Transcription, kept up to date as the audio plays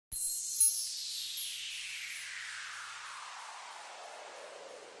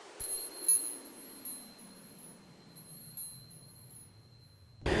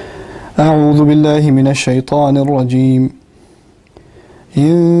أعوذ بالله من الشيطان الرجيم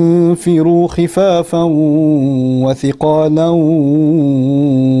انفروا خفافا وثقالا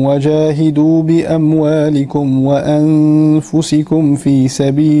وجاهدوا بأموالكم وأنفسكم في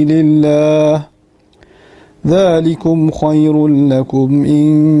سبيل الله ذلكم خير لكم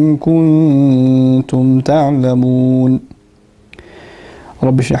إن كنتم تعلمون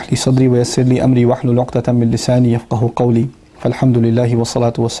رب اشرح لي صدري ويسر لي أمري واحلل عقدة من لساني يفقهوا قولي فالحمد لله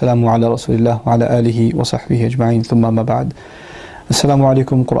والصلاة والسلام على رسول الله وعلى آله وصحبه أجمعين ثم ما بعد. Assalamu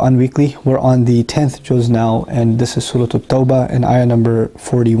alaikum, Quran Weekly. We're on the 10th juz now, and this is Surah At-Tawbah and ayah number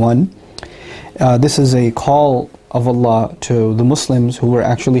 41. This is a call of Allah to the Muslims who were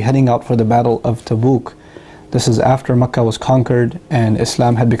actually heading out for the battle of Tabuk. This is after Makkah was conquered and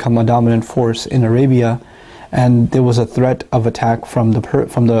Islam had become a dominant force in Arabia, and there was a threat of attack from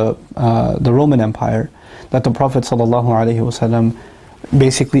the Roman Empire, that the Prophet ﷺ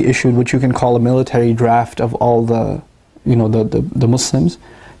basically issued what you can call a military draft of all the Muslims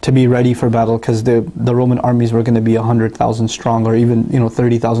to be ready for battle, because the Roman armies were going to be 100,000 strong, or even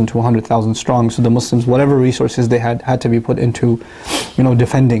 30,000 to 100,000 strong. So the Muslims, whatever resources they had to be put into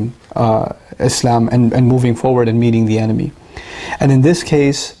defending Islam and moving forward and meeting the enemy. And in this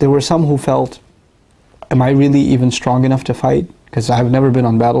case, there were some who felt, am I really even strong enough to fight? Because I have never been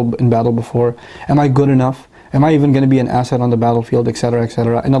in battle before. Am I good enough? Am I even going to be an asset on the battlefield, etc.,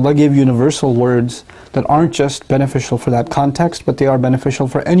 etc.? And Allah gave universal words that aren't just beneficial for that context, but they are beneficial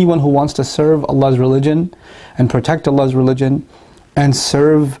for anyone who wants to serve Allah's religion and protect Allah's religion and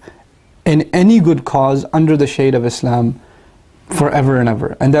serve in any good cause under the shade of Islam forever and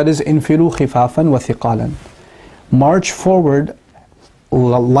ever. And that is infiru khifafan wa thiqalan. March forward,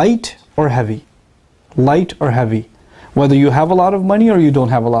 light or heavy. Light or heavy. Whether you have a lot of money or you don't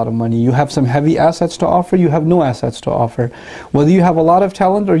have a lot of money, you have some heavy assets to offer, you have no assets to offer. Whether you have a lot of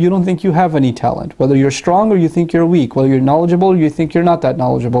talent or you don't think you have any talent. Whether you're strong or you think you're weak. Whether you're knowledgeable or you think you're not that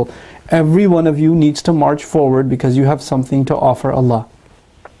knowledgeable. Every one of you needs to march forward because you have something to offer Allah.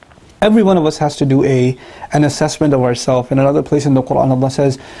 Every one of us has to do an assessment of ourselves. In another place in the Quran, Allah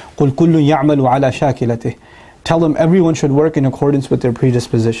says, قُلْ كُلٌّ يَعْمَلُ عَلَى شَاكِلَتِهِ. Tell them everyone should work in accordance with their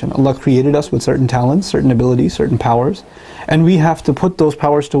predisposition. Allah created us with certain talents, certain abilities, certain powers, and we have to put those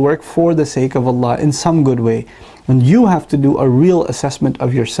powers to work for the sake of Allah in some good way. And you have to do a real assessment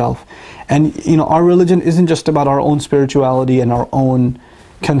of yourself. And our religion isn't just about our own spirituality and our own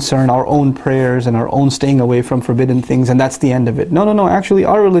concern, our own prayers and our own staying away from forbidden things, and that's the end of it. No. Actually,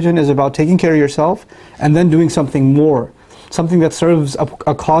 our religion is about taking care of yourself and then doing something more. Something that serves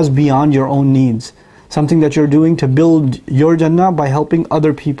a cause beyond your own needs. Something that you're doing to build your Jannah by helping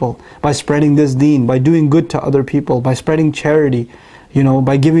other people, by spreading this deen, by doing good to other people, by spreading charity,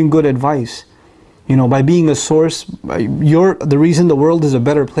 by giving good advice, by being a source. You're the reason the world is a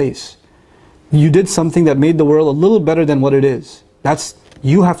better place. You did something that made the world a little better than what it is.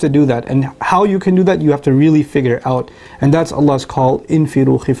 You have to do that. And how you can do that, you have to really figure out. And that's Allah's call,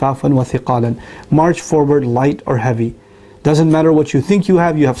 infiru khifafan wa thiqalan. March forward, light or heavy. Doesn't matter what you think you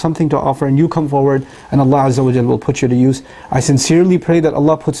have something to offer, and you come forward and Allah Azza wa Jal will put you to use. I sincerely pray that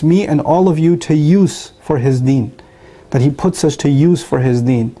Allah puts me and all of you to use for His deen. That He puts us to use for His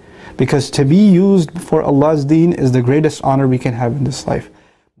deen. Because to be used for Allah's deen is the greatest honor we can have in this life.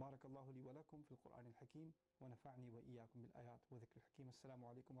 Assalamu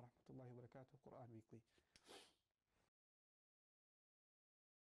alaikum wa rahmatullahi wa barakatuh. Quran Weekly.